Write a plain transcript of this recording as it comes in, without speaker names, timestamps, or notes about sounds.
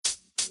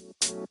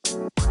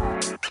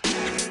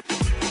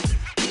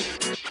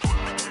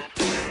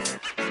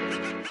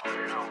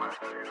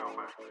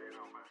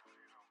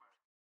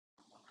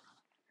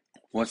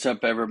What's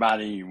up,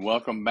 everybody?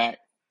 Welcome back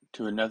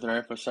to another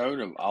episode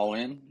of All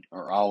In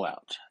or All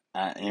Out.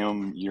 I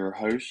am your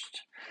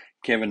host,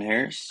 Kevin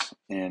Harris,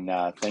 and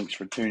thanks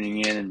for tuning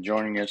in and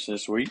joining us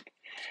this week.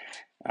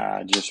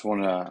 I just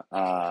want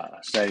to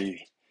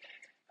say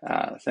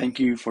thank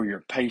you for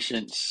your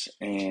patience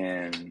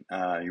and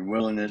your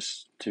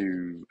willingness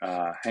to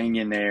hang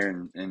in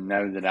there and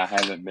know that I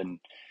haven't been,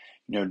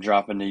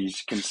 dropping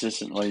these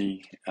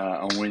consistently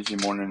on Wednesday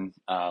morning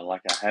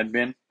like I had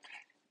been.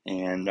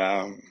 And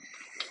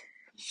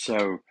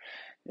so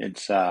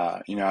it's,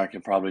 I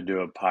could probably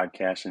do a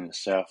podcast in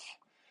itself,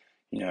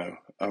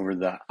 over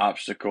the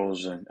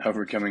obstacles and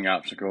overcoming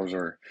obstacles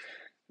or,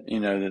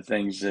 the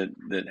things that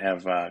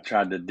have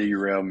tried to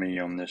derail me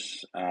on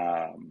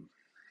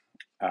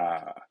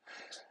uh,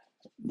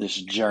 this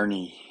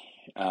journey,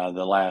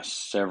 the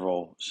last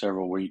several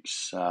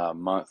weeks,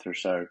 month or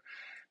so.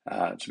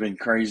 It's been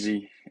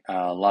crazy,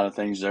 a lot of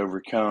things to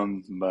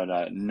overcome,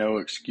 but no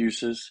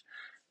excuses.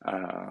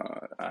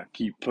 I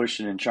keep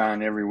pushing and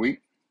trying every week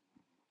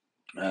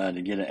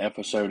to get an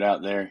episode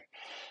out there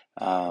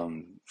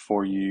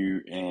for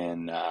you.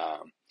 And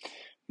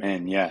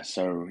man, yeah,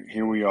 so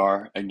here we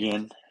are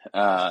again,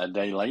 a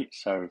day late.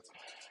 So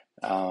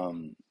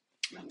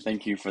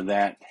thank you for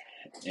that.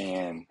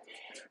 And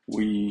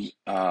we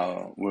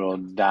will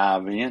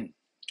dive in.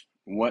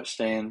 What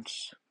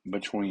stands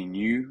between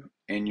you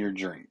and your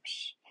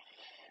dreams?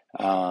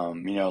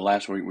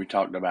 Last week we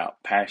talked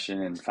about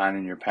passion and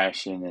finding your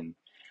passion and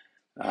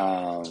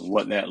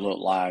what that looked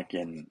like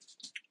and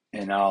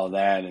all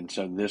that. And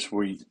so this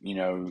week,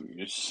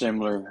 it's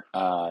similar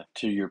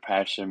to your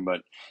passion,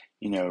 but,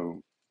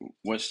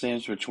 what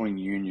stands between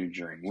you and your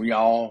dream? We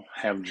all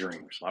have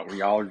dreams. Like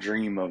we all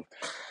dream of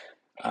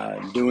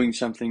doing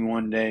something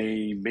one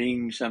day,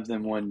 being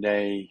something one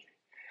day.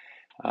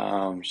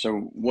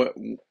 So what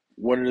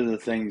are the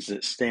things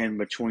that stand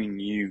between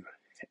you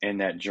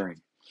and that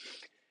dream?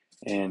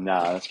 And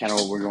that's kind of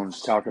what we're going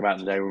to talk about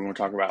today. We're going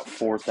to talk about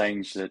 4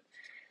 things that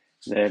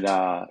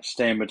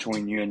stand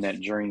between you and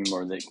that dream,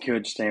 or that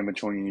could stand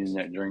between you and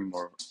that dream,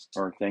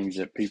 or things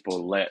that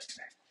people let,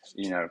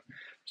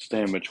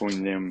 stand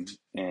between them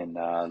and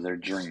their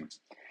dream.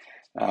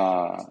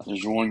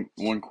 There's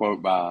one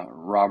quote by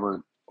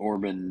Robert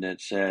Orban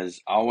that says,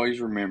 "Always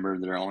remember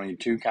there are only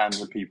 2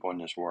 kinds of people in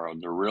this world,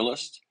 the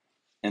realists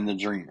and the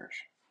dreamers.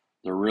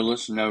 The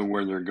realists know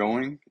where they're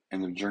going,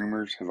 and the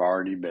dreamers have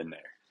already been there."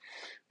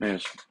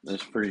 Man,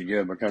 that's pretty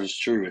good because it's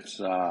true.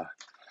 It's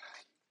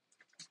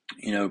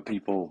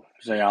people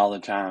say all the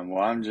time,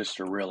 "Well, I'm just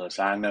a realist.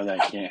 I know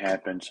that can't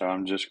happen, so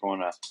I'm just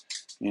going to,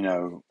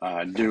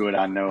 do what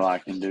I know I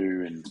can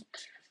do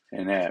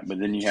and that." But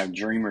then you have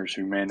dreamers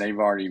who, man, they've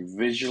already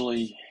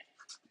visually,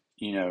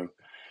 you know,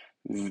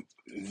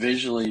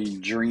 visually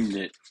dreamed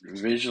it,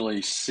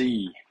 visually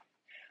see,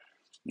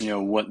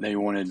 what they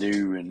want to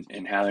do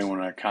and how they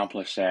want to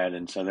accomplish that.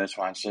 And so that's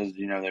why it says,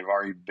 they've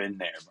already been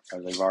there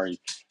because they've already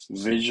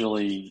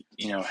visually,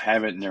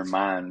 have it in their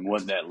mind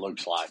what that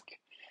looks like.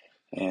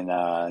 And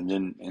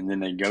then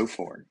they go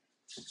for it.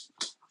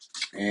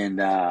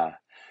 And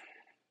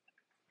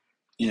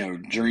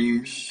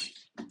dreams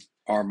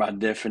are by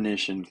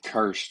definition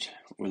cursed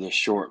with a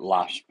short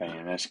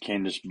lifespan. That's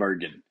Candace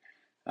Bergen.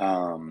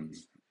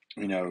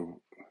 You know,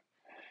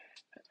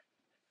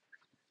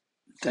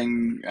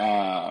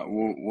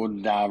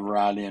 we'll dive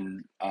right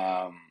in.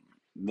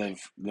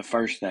 The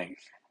first thing,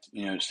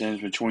 it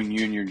stands between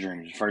you and your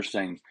dreams. The first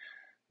thing,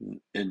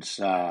 it's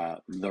the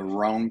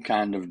wrong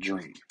kind of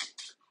dream.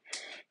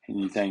 And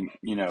you think,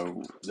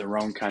 the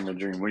wrong kind of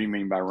dream. What do you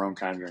mean by wrong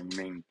kind of dream? You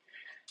mean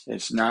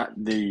it's not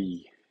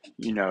the,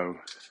 the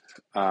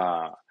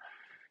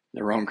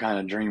wrong kind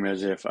of dream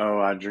as if, oh,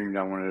 I dreamed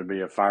I wanted to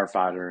be a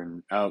firefighter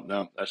and, oh,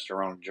 no, that's the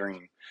wrong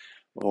dream.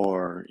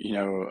 Or,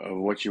 of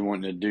what you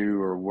want to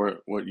do or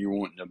what you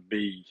want to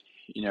be,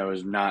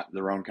 is not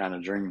the wrong kind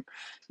of dream.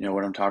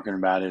 What I'm talking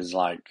about is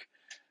like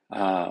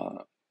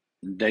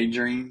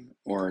daydream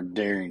or a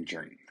daring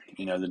dream.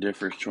 The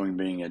difference between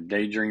being a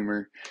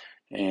daydreamer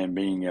and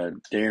being a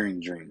daring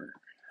dreamer.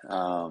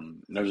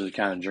 Those are the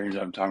kind of dreams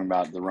I'm talking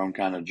about, the wrong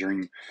kind of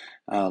dream.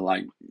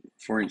 Like,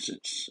 for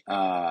instance,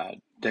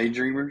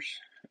 daydreamers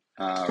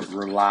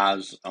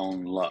relies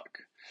on luck.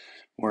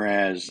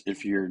 Whereas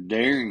if you're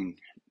daring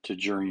to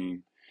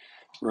dream,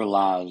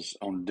 relies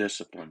on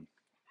discipline.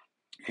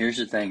 Here's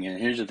the thing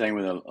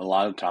with a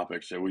lot of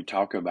topics that we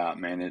talk about,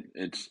 man,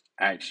 it's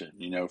action,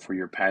 for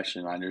your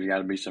passion. Like there's got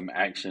to be some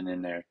action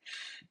in there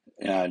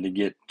to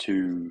get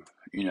to,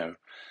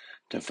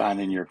 to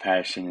finding your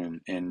passion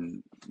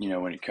and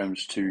when it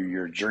comes to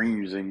your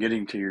dreams and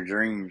getting to your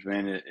dreams,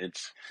 man,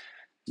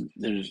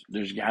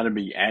 there's got to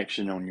be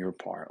action on your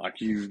part. Like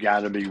you've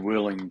got to be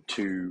willing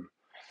to,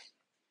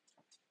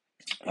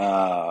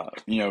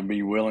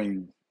 be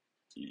willing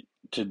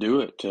to do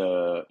it,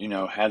 to,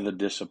 have the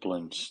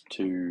disciplines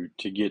to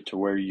get to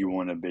where you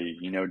want to be.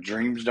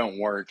 Dreams don't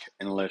work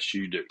unless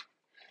you do.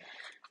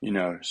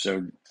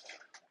 So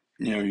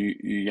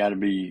you got to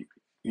be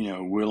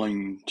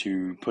willing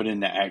to put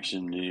into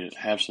action to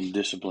have some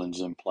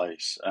disciplines in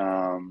place.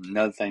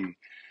 Another thing,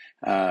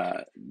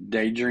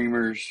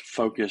 daydreamers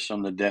focus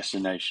on the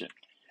destination,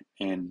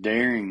 and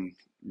daring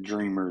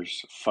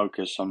dreamers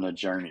focus on the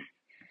journey.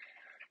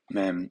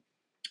 Man,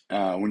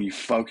 when you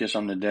focus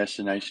on the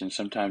destination,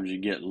 sometimes you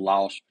get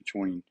lost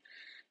between,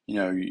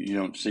 you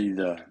don't see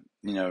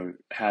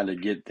how to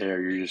get there.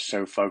 You're just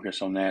so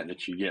focused on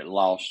that you get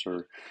lost,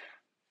 or,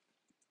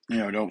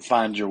 don't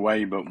find your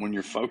way. But when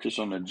you're focused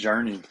on the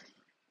journey,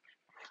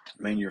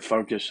 you're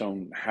focused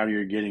on how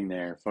you're getting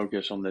there,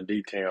 focus on the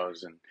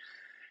details, and,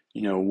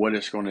 what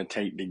it's going to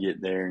take to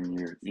get there,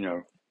 and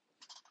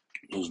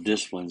those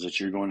disciplines that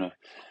you're going to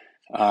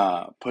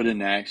put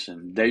in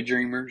action.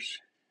 Daydreamers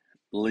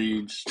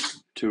leads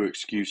to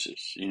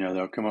excuses.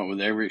 They'll come up with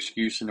every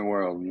excuse in the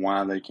world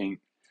why they can't,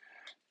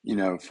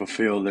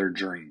 fulfill their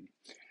dream.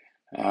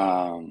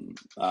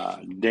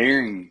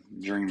 Daring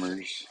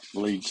dreamers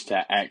leads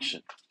to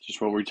action, just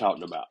what we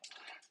talked about,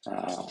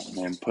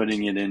 and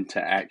putting it into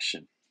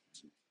action.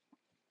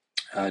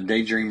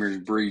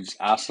 Daydreamers breeds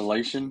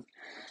isolation,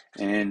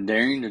 and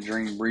daring to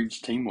dream breeds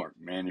teamwork.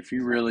 Man, if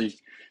you really,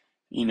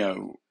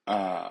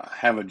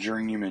 have a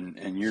dream,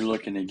 and you're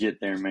looking to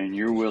get there, man,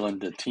 you're willing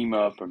to team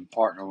up and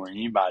partner with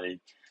anybody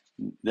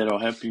that'll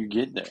help you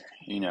get there.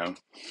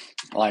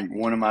 Like,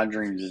 one of my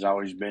dreams has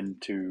always been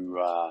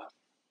to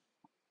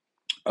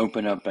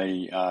open up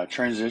a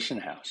transition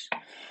house,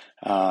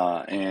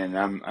 and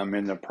I'm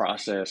in the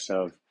process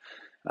of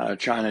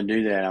trying to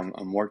do that.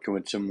 I'm working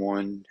with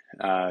someone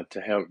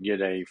to help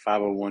get a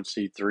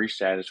 501c3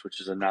 status,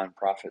 which is a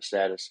nonprofit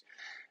status,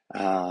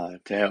 to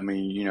help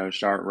me,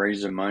 start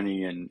raising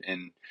money and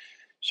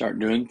start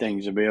doing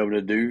things to be able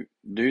to do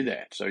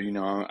that. So,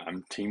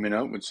 I'm teaming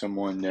up with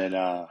someone that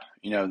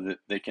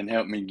that can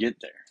help me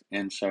get there.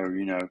 And so,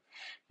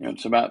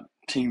 it's about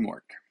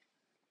teamwork.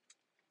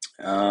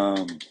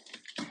 A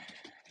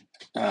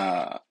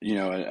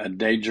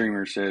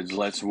daydreamer says,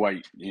 "Let's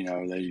wait."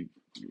 They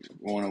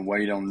want to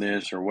wait on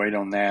this or wait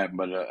on that,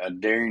 but a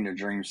daring to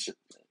dream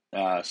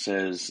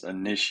says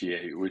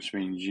initiate, which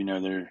means,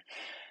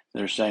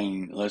 they're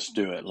saying, "Let's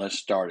do it. Let's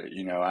start it."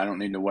 I don't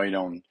need to wait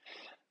on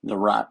the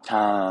right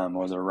time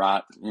or the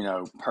right,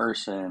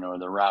 person or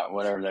the right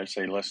whatever. They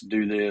say, "Let's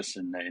do this,"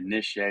 and they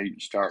initiate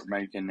and start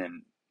making,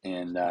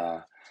 and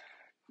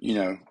you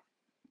know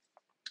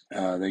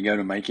they go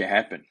to make it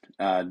happen.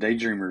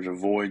 Daydreamers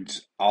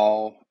avoids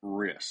all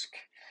risk,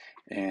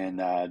 and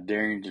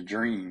daring to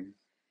dream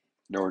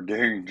or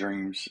daring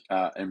dreams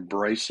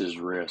embraces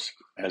risk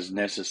as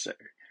necessary.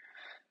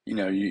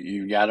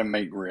 You got to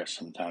make risk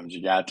sometimes.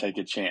 You got to take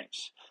a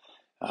chance.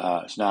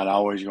 It's not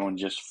always going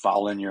to just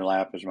fall in your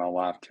lap, as my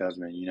wife tells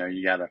me.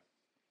 You got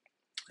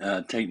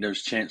to take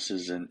those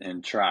chances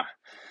and try.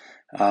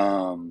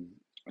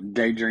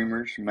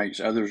 Daydreamers makes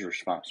others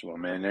responsible.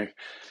 Man,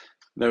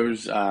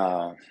 those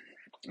man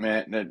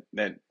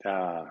that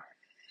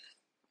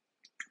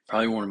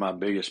probably one of my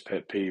biggest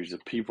pet peeves: the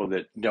people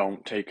that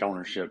don't take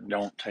ownership,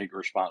 don't take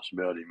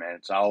responsibility. Man,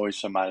 it's always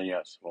somebody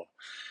else. Well,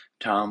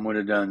 Tom would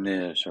have done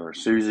this, or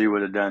Susie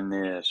would have done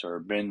this, or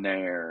been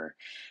there, or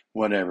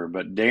whatever.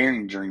 But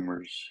daring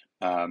dreamers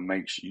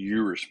makes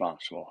you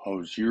responsible,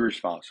 holds you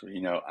responsible.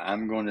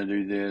 I'm going to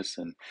do this,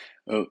 and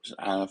oops,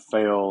 I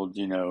failed.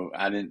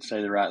 I didn't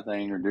say the right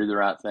thing or do the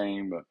right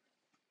thing, but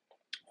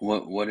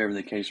whatever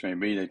the case may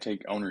be, they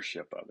take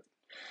ownership of it.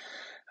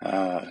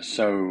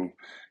 So,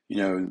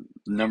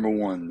 number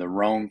one, the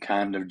wrong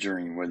kind of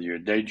dream, whether you're a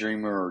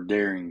daydreamer or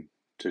daring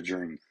to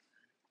dream.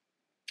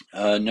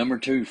 Number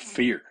two,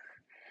 fear.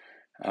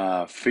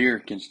 Fear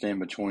can stand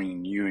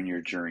between you and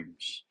your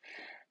dreams.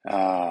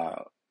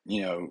 Uh,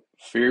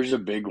 Fear's a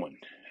big one.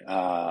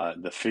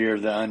 The fear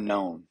of the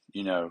unknown,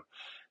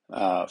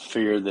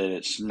 fear that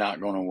it's not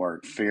going to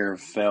work, fear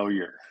of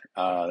failure.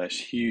 That's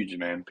huge,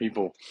 man.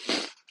 People,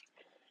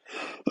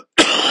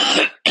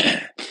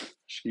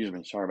 excuse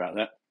me, sorry about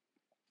that.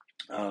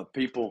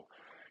 People,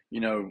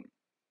 you know,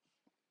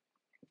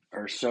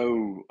 are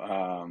so,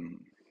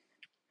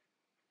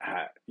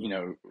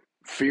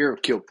 fear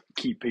will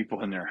keep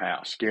people in their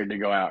house, scared to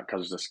go out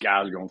because the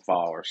sky's going to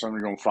fall or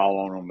something's going to fall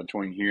on them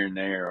between here and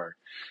there or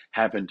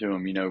happen to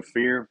them.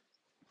 Fear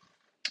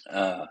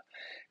uh,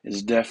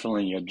 is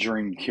definitely a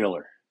dream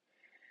killer.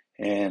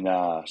 And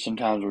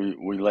sometimes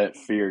we let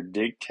fear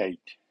dictate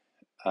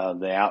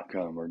the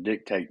outcome or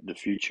dictate the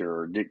future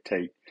or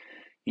dictate,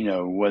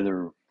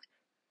 whether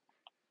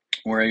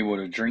we're able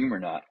to dream or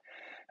not.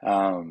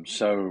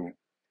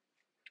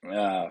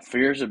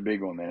 Fear is a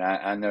big one, man.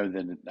 I know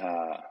that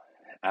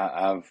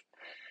I've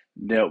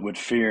dealt with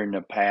fear in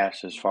the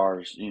past as far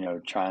as,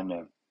 trying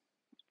to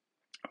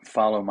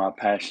follow my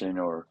passion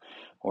or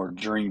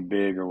dream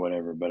big or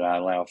whatever, but I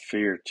allow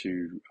fear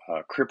to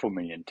cripple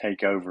me and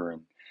take over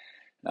and,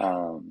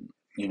 and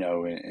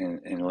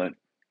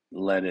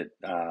let it,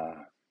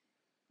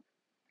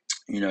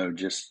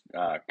 just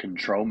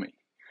control me.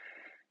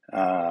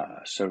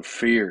 So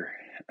fear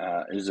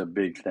is a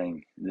big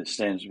thing that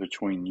stands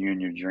between you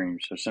and your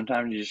dreams. So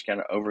sometimes you just got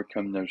to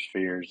overcome those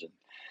fears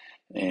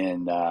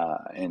and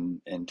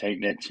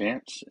take that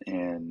chance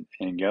and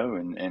go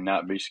and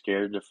not be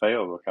scared to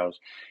fail, because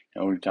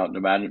we've talked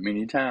about it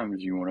many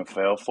times. You want to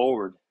fail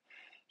forward.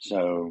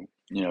 So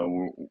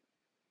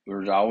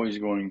there's always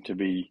going to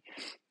be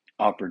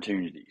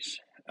opportunities.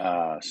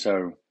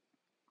 So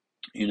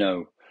you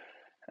know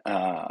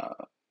uh,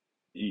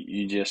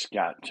 you just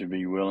got to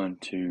be willing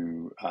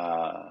to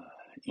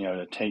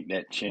take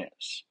that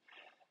chance.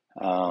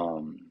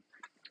 Um,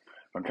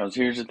 because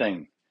here's the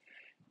thing.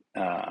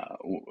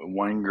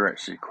 Wayne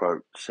Gretzky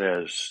quote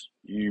says,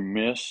 "You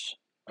miss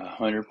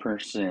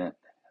 100%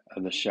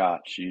 of the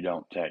shots you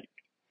don't take,"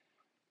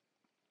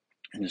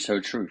 and it's so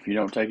true. If you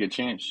don't take a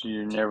chance,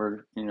 you're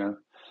never gonna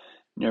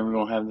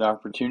have the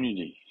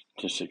opportunity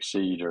to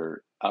succeed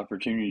or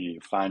opportunity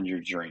to find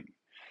your dream.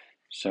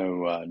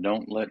 So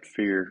don't let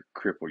fear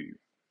cripple you.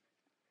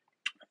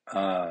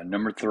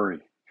 Number three,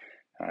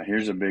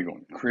 here's a big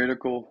one: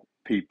 critical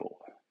people.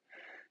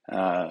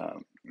 Uh,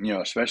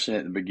 especially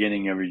at the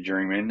beginning of your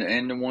dream,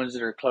 and the ones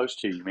that are close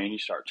to you, man, you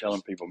start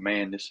telling people,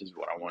 man, this is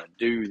what I want to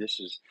do. This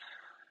is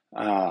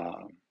uh,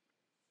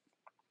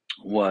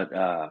 what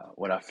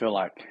I feel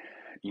like,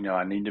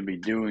 I need to be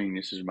doing.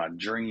 This is my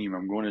dream.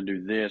 I'm going to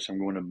do this. I'm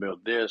going to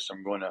build this.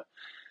 I'm going to,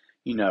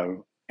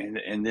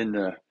 and then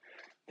the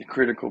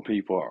critical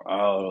people are,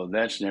 oh,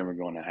 that's never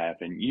going to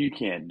happen. You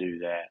can't do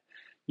that.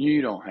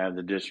 You don't have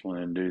the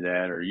discipline to do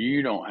that, or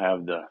you don't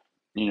have the,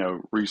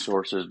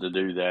 resources to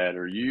do that,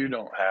 or you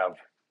don't have,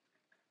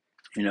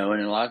 and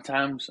a lot of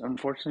times,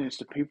 unfortunately, it's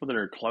the people that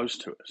are close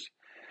to us,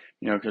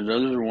 because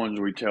those are the ones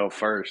we tell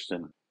first.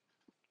 And,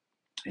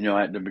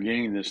 at the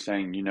beginning of this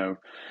thing,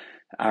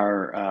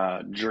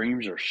 our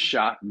dreams are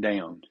shot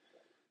down,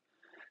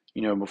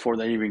 before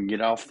they even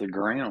get off the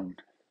ground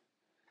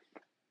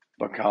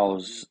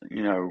because,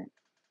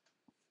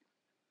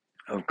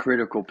 of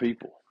critical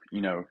people,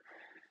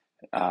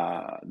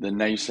 the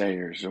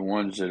naysayers, the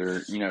ones that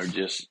are,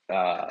 just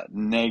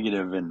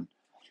negative and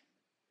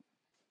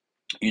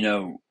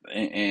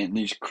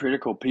these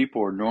critical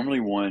people are normally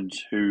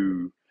ones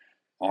who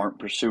aren't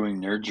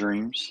pursuing their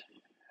dreams.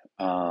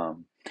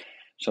 Um,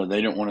 so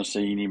they don't want to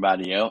see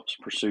anybody else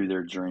pursue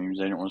their dreams.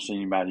 They don't want to see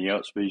anybody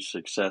else be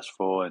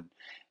successful.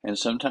 And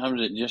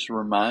sometimes it just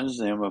reminds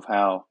them of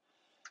how,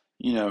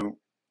 you know,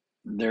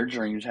 their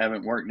dreams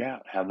haven't worked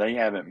out, how they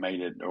haven't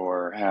made it,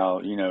 or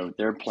how,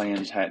 their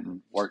plans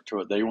hadn't worked to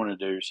what they want to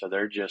do. So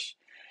they're just,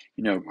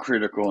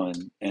 critical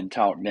and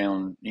talk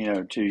down,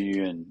 to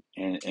you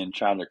and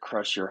try to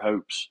crush your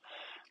hopes,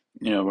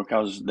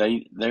 because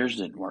theirs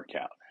didn't work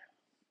out.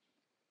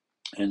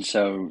 And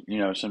so,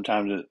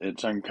 sometimes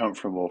it's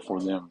uncomfortable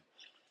for them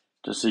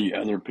to see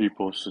other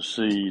people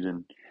succeed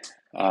and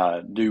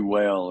do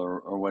well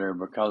or whatever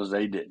because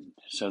they didn't.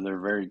 So they're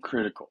very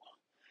critical.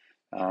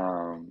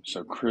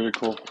 So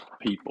critical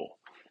people.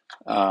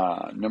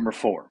 Number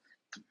four,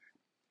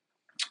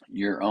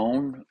 your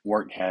own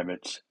work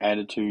habits,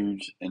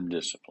 attitudes, and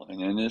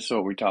discipline. And this is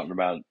what we talked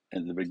about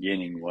at the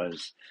beginning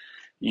was,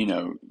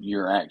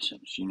 your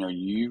actions.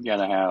 You've got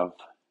to have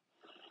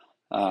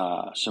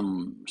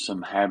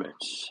some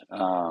habits.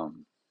 Uh,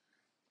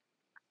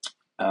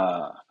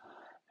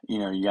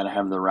 you got to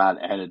have the right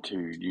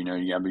attitude. You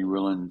got to be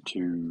willing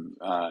to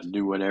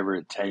do whatever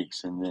it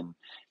takes, and then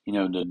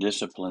the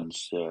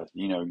disciplines to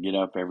get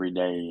up every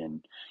day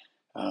and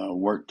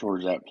work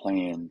towards that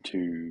plan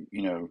to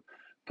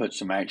put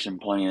some action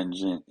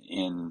plans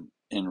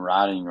in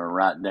writing or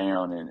write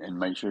down and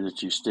make sure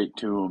that you stick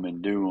to them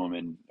and do them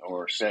and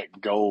or set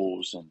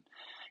goals and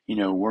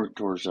work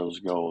towards those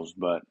goals.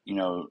 But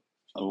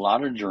a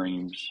lot of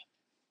dreams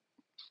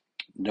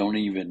don't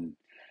even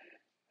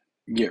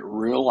get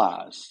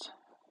realized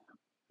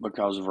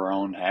because of our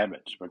own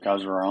habits,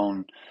 because of our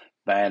own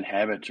bad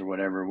habits or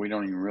whatever. We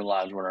don't even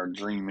realize what our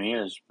dream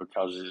is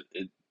because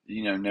it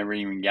never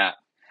even got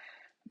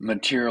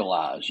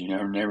materialized,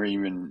 never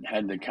even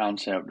had the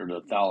concept or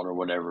the thought or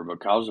whatever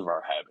because of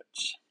our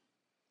habits.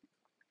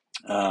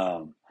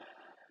 Um,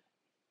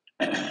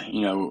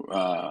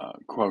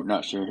 quote,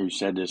 not sure who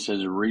said this, says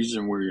the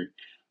reason we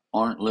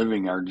aren't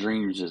living our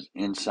dreams is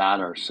inside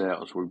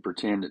ourselves. We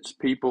pretend it's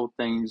people,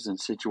 things, and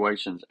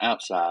situations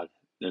outside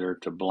that are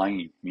to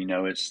blame.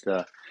 It's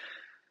the,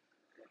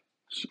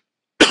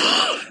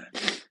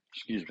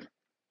 excuse me,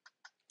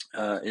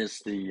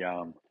 it's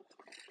the,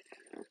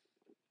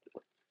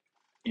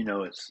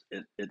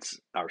 it's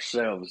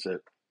ourselves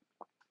that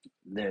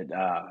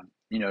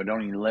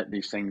don't even let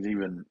these things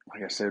even,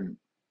 like I said,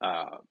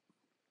 uh,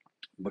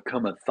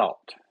 become a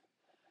thought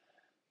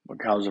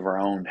because of our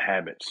own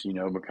habits,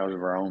 because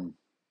of our own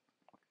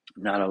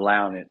not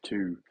allowing it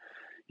to,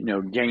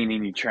 gain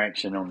any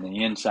traction on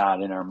the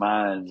inside in our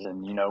minds.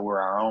 And, we're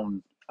our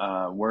own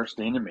worst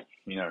enemy,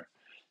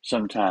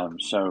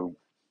 sometimes. So,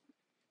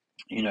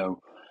 you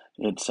know,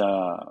 it's,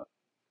 our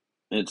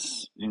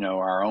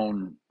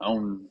own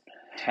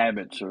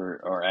habits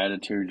or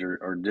attitudes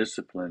or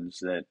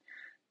disciplines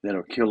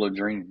that'll kill a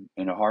dream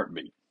in a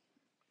heartbeat.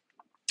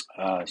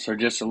 So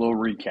just a little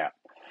recap.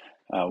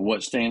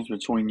 What stands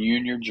between you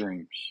and your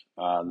dreams?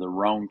 The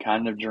wrong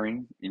kind of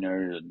dream, a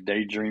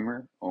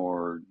daydreamer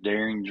or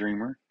daring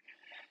dreamer.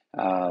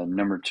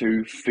 Number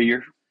two,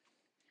 fear.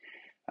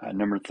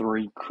 Number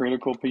three,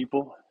 critical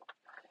people.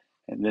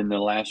 And then the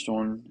last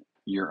one,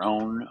 your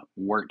own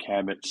work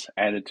habits,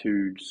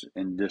 attitudes,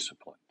 and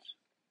disciplines.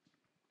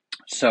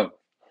 So,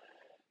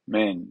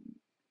 man,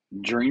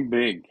 dream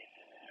big.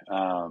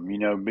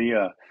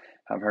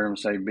 I've heard them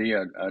say, be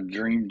a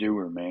dream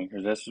doer, man,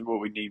 because this is what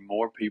we need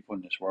more people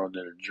in this world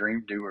that are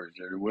dream doers,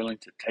 that are willing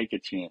to take a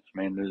chance,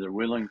 man, that are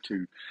willing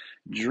to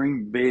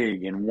dream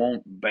big and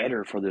want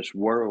better for this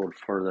world,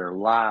 for their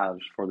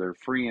lives, for their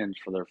friends,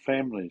 for their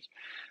families.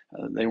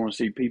 They want to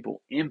see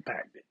people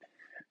impacted.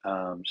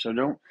 So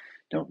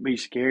don't be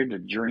scared to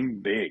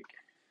dream big.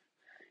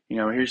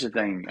 Here's the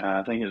thing.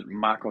 I think as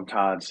Michael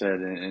Todd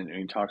said, and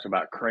he talks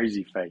about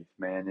crazy faith,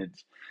 man.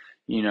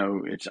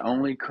 It's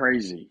only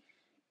crazy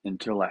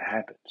until it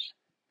happens.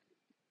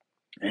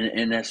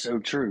 And that's so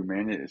true,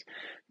 man. It is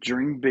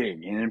dream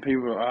big. And then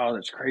people are, oh,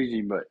 that's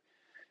crazy. But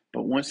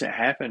once it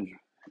happens,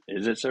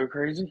 is it so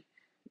crazy?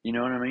 You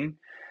know what I mean?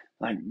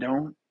 Like,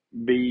 don't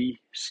be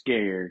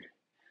scared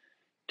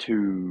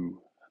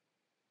to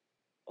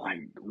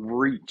like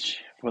reach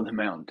for the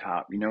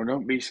mountaintop.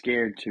 Don't be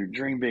scared to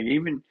dream big.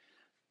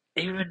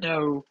 Even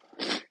though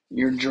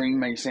your dream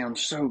may sound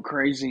so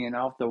crazy and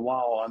off the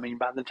wall. I mean,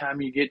 by the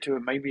time you get to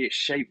it, maybe it's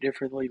shaped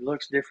differently,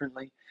 looks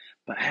differently,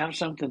 but have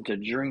something to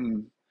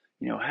dream,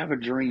 have a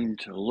dream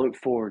to look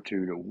forward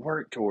to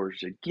work towards,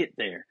 to get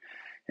there.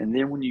 And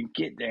then when you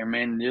get there,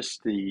 man,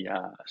 just the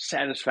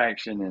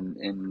satisfaction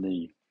and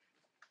the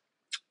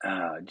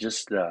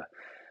just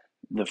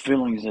the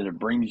feelings that it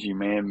brings you,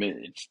 man.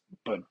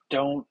 But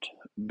don't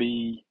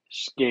be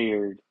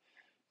scared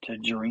to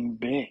dream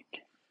big.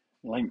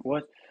 Like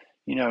what,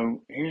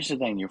 here's the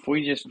thing. If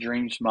we just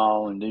dream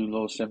small and do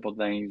little simple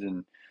things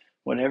and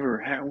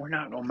whatever, we're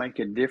not going to make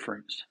a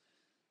difference.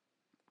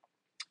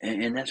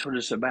 And that's what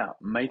it's about.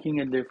 Making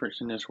a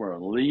difference in this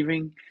world.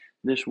 Leaving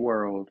this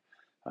world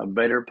a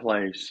better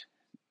place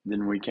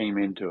than we came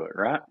into it,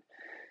 right?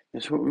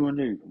 That's what we want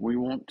to do. We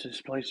want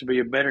this place to be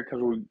a better,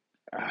 because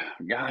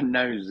God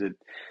knows that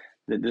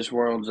this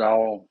world's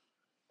all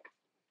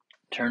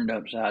turned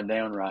upside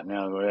down right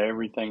now with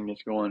everything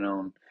that's going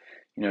on.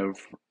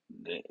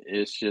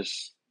 It's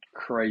just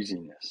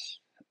craziness.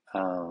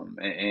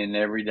 And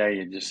every day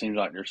it just seems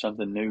like there's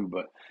something new,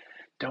 but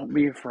don't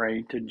be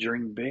afraid to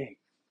dream big,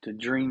 to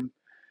dream,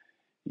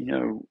 you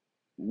know,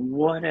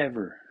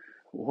 whatever,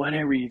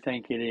 whatever you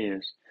think it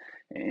is.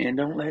 And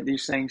don't let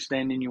these things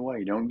stand in your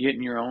way. Don't get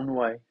in your own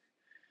way.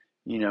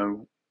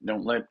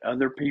 Don't let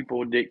other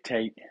people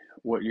dictate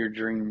what your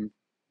dream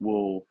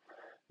will,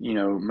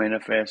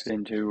 manifest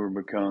into or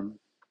become.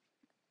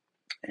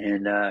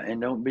 And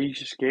don't be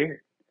scared.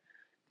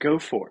 Go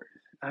for it.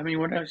 I mean,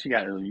 what else you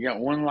got? You got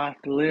one life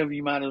to live.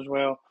 You might as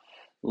well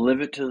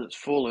live it to its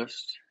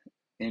fullest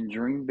and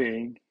dream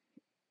big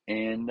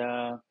and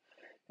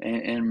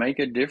and make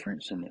a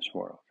difference in this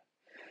world.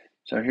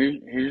 So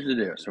here's the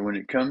deal. So when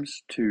it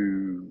comes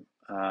to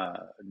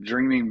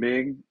dreaming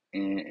big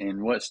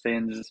and what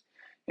stands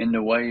in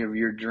the way of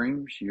your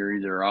dreams, you're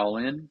either all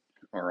in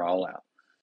or all out.